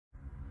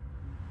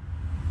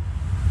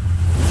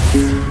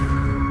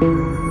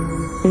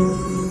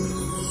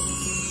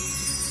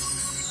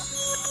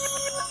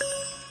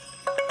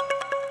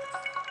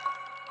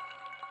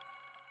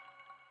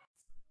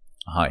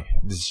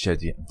is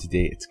Chadi, and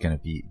today it's gonna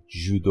be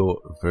Judo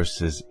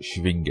versus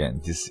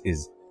Schwingen. This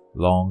is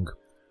long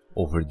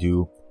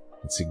overdue.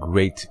 It's a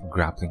great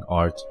grappling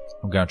art.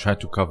 I'm gonna try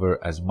to cover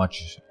as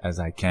much as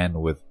I can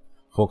with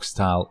folk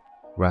style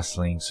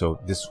wrestling. So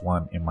this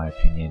one, in my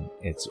opinion,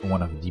 it's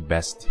one of the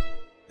best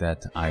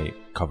that I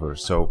cover.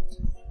 So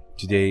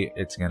today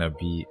it's gonna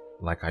be,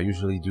 like I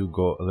usually do,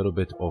 go a little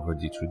bit over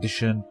the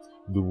tradition,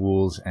 the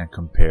rules, and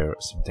compare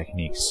some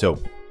techniques. So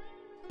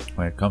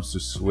when it comes to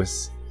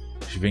Swiss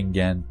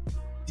Schwingen,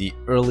 the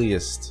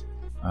earliest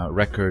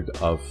record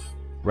of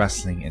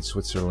wrestling in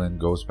Switzerland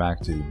goes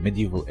back to the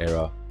medieval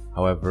era.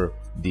 However,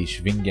 the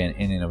Schwingen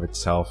in and of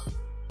itself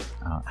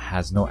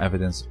has no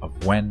evidence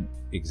of when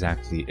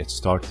exactly it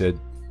started.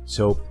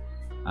 So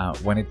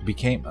when it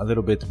became a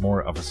little bit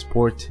more of a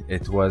sport,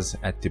 it was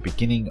at the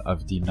beginning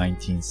of the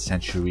 19th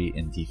century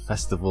in the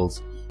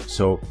festivals.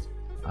 So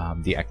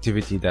the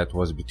activity that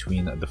was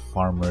between the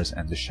farmers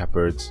and the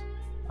shepherds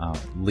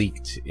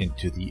leaked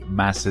into the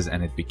masses,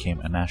 and it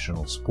became a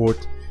national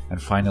sport.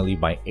 And finally,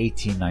 by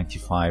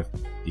 1895,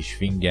 the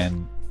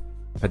Schwingen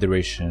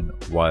Federation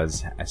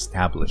was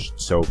established.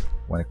 So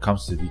when it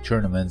comes to the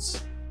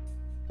tournaments,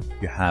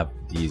 you have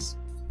these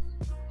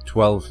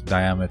 12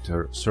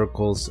 diameter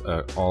circles,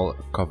 all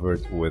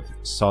covered with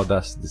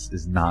sawdust. This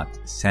is not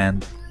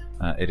sand.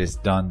 It is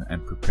done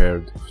and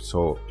prepared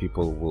so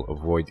people will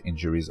avoid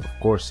injuries. Of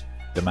course,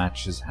 the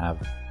matches have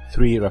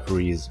 3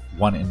 referees,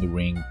 1 in the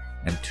ring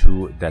and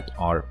 2 that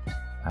are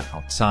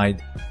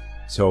outside.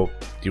 So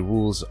the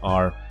rules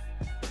are,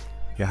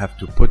 you have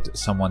to put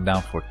someone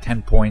down for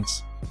 10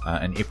 points.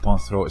 An ippon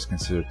throw is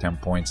considered 10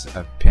 points,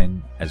 a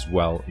pin as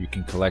well. You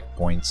can collect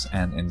points,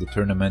 and in the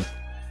tournament,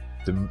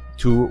 the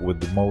 2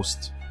 with the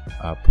most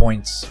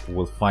points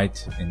will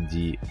fight in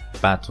the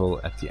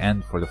battle at the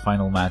end for the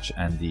final match,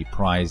 and the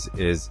prize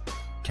is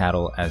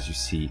cattle, as you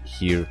see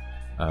here,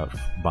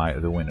 by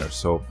the winner.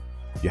 So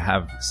you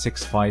have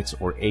 6 fights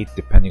or 8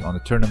 depending on the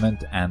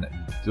tournament, and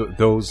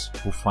those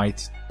who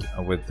fight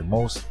with the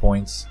most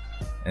points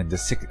in the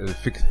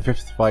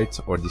 5th fight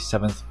or the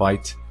 7th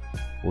fight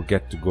will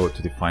get to go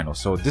to the final.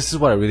 So this is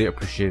what I really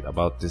appreciate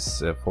about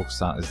this folk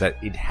style, is that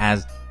it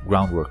has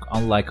groundwork,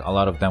 unlike a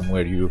lot of them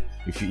where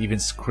if you even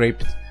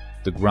scraped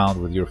the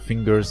ground with your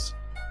fingers,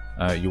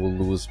 you will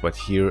lose. But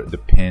here, the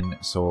pin,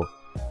 so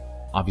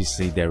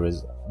obviously there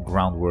is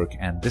groundwork.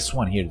 And this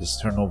one here, this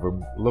turnover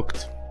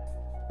looked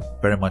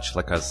very much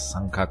like a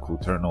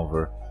sankaku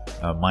turnover,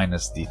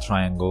 minus the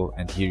triangle.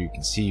 And here you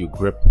can see you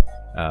grip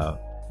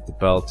the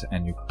belt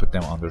and you put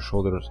them on their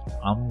shoulders.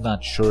 I'm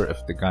not sure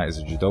if the guy is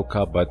a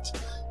judoka, but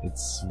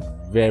it's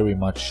very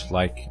much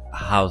like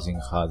housing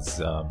has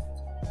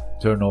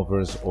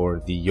turnovers, or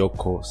the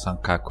yoko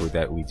sankaku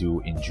that we do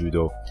in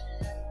judo.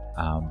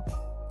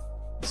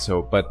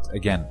 But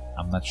again,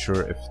 I'm not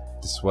sure if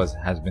this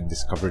has been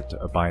discovered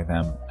by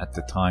them at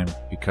the time,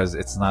 because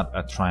it's not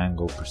a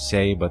triangle per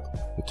se,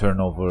 but the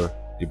turnover,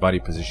 the body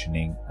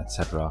positioning,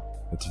 etc.,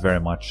 it's very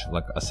much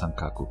like a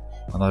sankaku.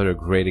 Another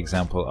great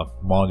example of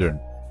modern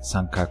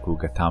sankaku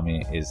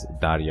gatame is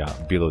Daria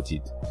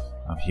Bilodid.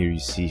 Here you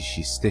see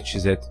she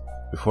stitches it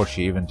before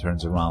she even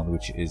turns around,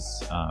 which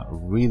is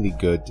really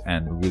good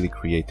and really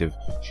creative.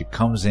 She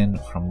comes in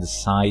from the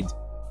side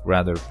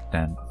rather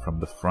than from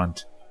the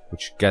front,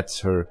 which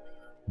gets her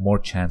more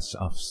chance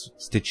of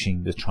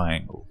stitching the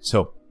triangle.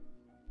 So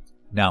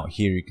now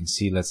here you can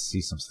see, let's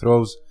see some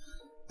throws.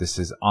 This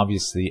is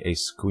obviously a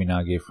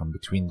sukuinage from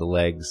between the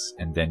legs,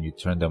 and then you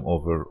turn them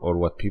over, or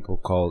what people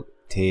call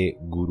te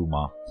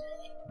guruma.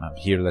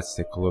 Here let's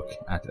take a look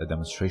at a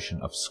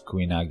demonstration of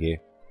sukuinage.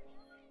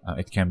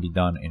 It can be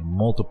done in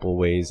multiple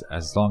ways.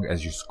 As long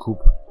as you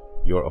scoop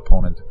your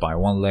opponent by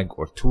 1 leg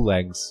or 2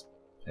 legs,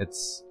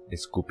 it's a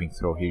scooping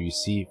throw. Here you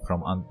see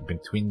from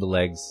between the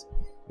legs,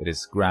 it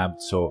is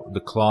grabbed. So the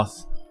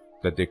cloth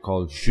that they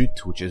call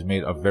jute, which is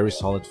made of very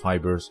solid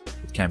fibers,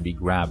 it can be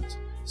grabbed.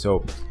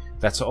 So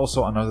that's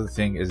also another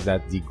thing, is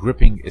that the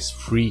gripping is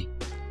free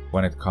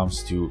when it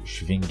comes to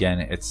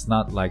Schwingen. It's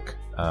not like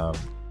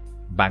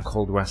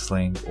backhold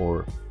wrestling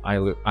or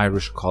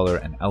Irish collar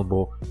and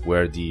elbow,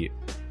 where the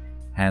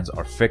hands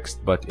are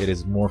fixed, but it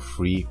is more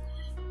free,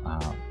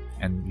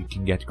 and you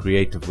can get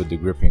creative with the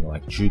gripping,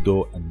 like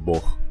judo and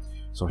boch.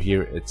 So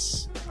here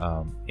it's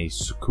a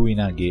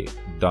sukuinage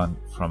done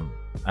from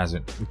as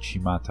an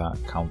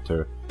uchimata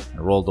counter,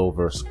 and rolled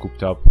over,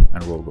 scooped up,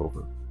 and rolled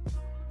over.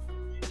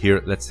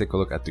 Here let's take a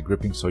look at the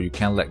gripping. So you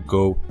can let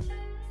go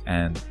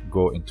and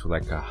go into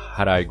like a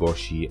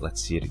Harai-Goshi.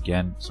 Let's see it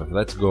again. So he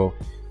lets go,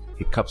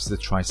 he cups the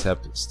tricep,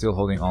 still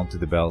holding on to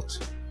the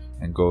belt,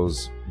 and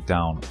goes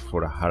down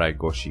for a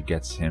Harai-Goshi,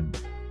 gets him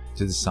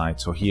to the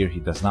side. So here he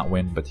does not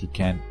win, but he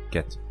can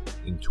get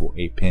into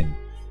a pin.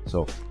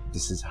 So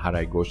this is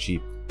Harai-Goshi.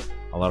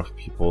 A lot of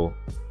people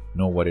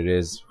know what it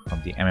is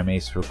from the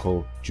MMA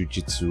circle,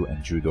 Jiu-Jitsu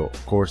and Judo.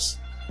 Of course,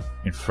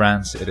 in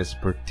France it is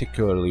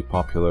particularly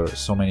popular.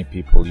 So many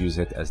people use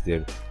it as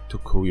their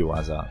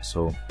tukuiwaza.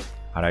 So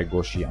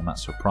Harai-Goshi, I'm not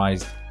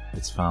surprised,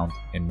 it's found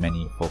in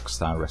many folk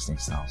style wrestling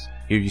styles.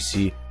 Here you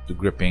see the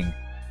gripping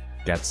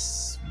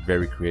gets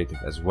very creative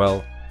as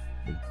well.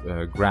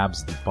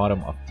 grabs the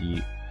bottom of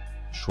the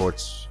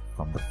shorts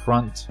from the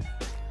front,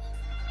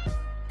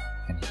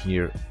 and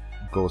here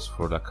goes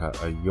for like a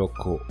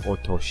yoko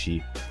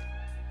otoshi.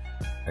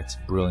 It's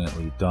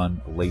brilliantly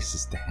done,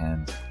 laces the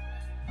hand,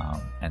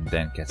 and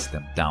then gets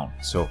them down.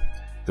 So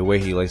the way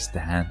he laces the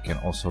hand can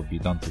also be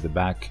done to the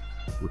back,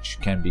 which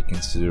can be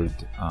considered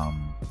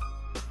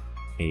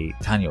a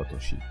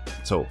Tani-Otoshi.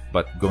 So,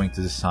 but going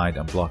to the side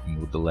and blocking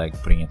with the leg,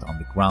 putting it on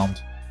the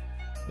ground,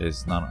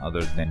 is none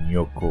other than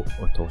Yoko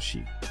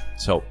Otoshi.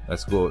 So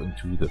let's go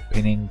into the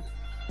pinning.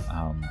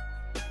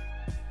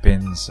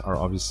 Pins are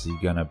obviously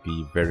gonna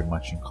be very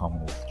much in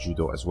common with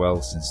judo as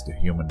well, since the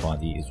human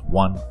body is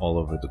one all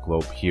over the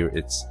globe. Here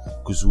it's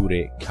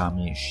kuzure,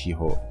 kami,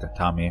 shiho,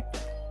 gatame.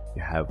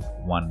 You have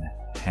one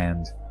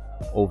hand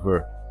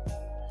over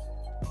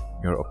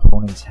your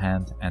opponent's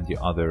hand and the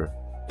other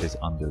is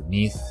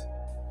underneath,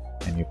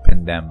 and you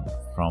pin them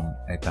from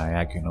a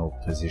diagonal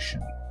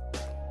position.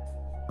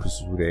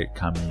 Kuzure,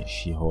 kami,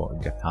 shiho,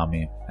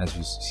 gatame, as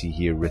you see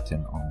here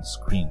written on the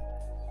screen.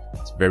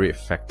 It's very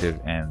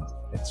effective and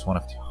it's one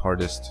of the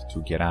hardest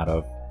to get out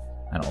of,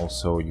 and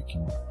also you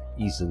can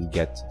easily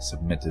get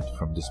submitted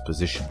from this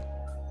position,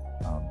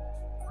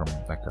 from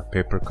like a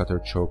paper cutter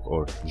choke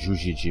or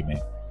juji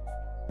jime.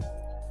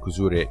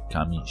 Kuzure,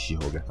 kami,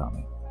 shiho,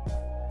 gatame.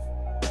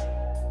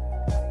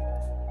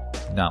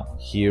 Now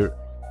here,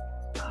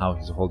 how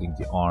he's holding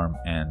the arm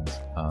and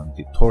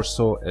the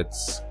torso,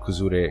 it's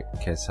kuzure,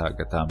 kesa,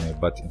 gatame,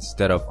 but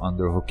instead of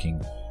underhooking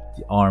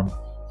the arm,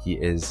 he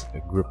is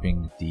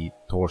gripping the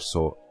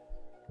torso,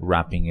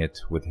 wrapping it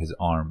with his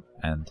arm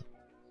and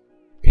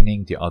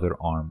pinning the other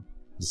arm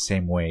the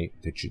same way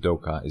the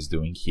judoka is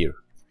doing here.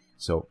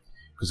 So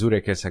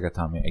kuzure, kesa,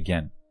 gatame,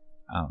 again,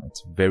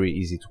 it's very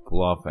easy to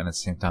pull off, and at the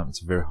same time it's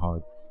very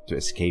hard to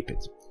escape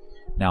it.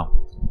 Now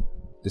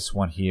this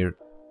one here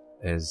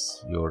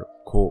is your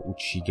ko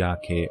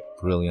uchigake,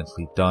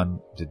 brilliantly done.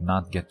 Did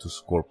not get to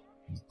score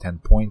 10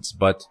 points,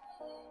 but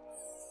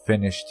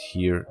finished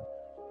here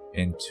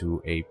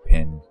into a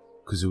pin,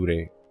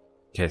 kuzure,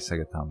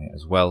 kesa, gatame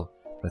as well.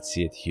 Let's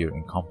see it here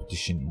in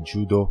competition in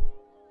judo.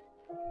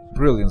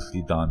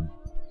 Brilliantly done,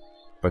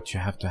 but you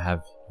have to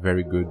have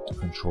very good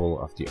control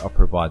of the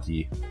upper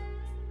body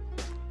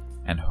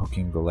and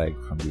hooking the leg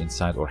from the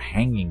inside or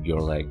hanging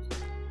your leg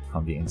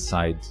from the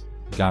inside.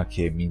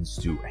 Gake means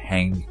to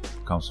hang,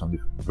 comes from the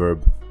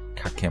verb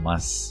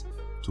kakemasu,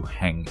 to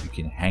hang. You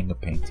can hang a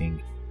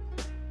painting,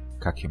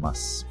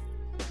 kakemasu.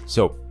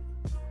 So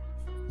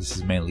this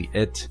is mainly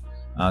it.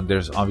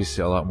 There's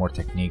obviously a lot more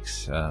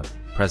techniques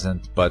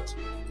present, but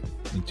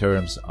in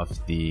terms of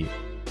the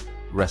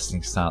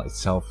wrestling style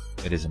itself,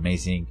 it is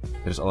amazing.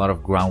 There's a lot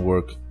of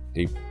groundwork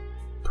they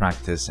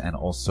practice, and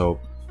also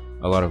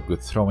a lot of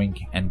good throwing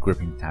and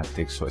gripping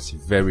tactics. So it's a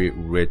very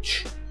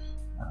rich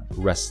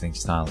wrestling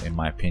style in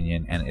my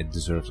opinion, and it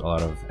deserves a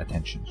lot of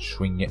attention.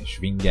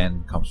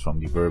 Schwingen comes from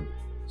the verb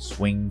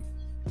swing,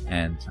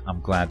 and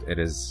I'm glad it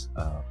is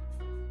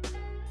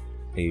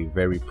a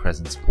very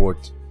present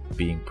sport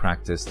being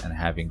practiced and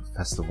having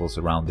festivals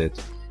around it.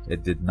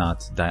 It did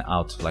not die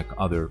out like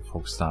other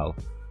folk style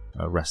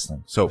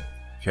wrestling. So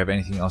if you have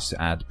anything else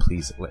to add,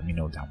 please let me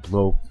know down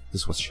below.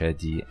 This was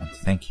Chadi, and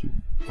thank you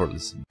for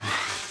listening.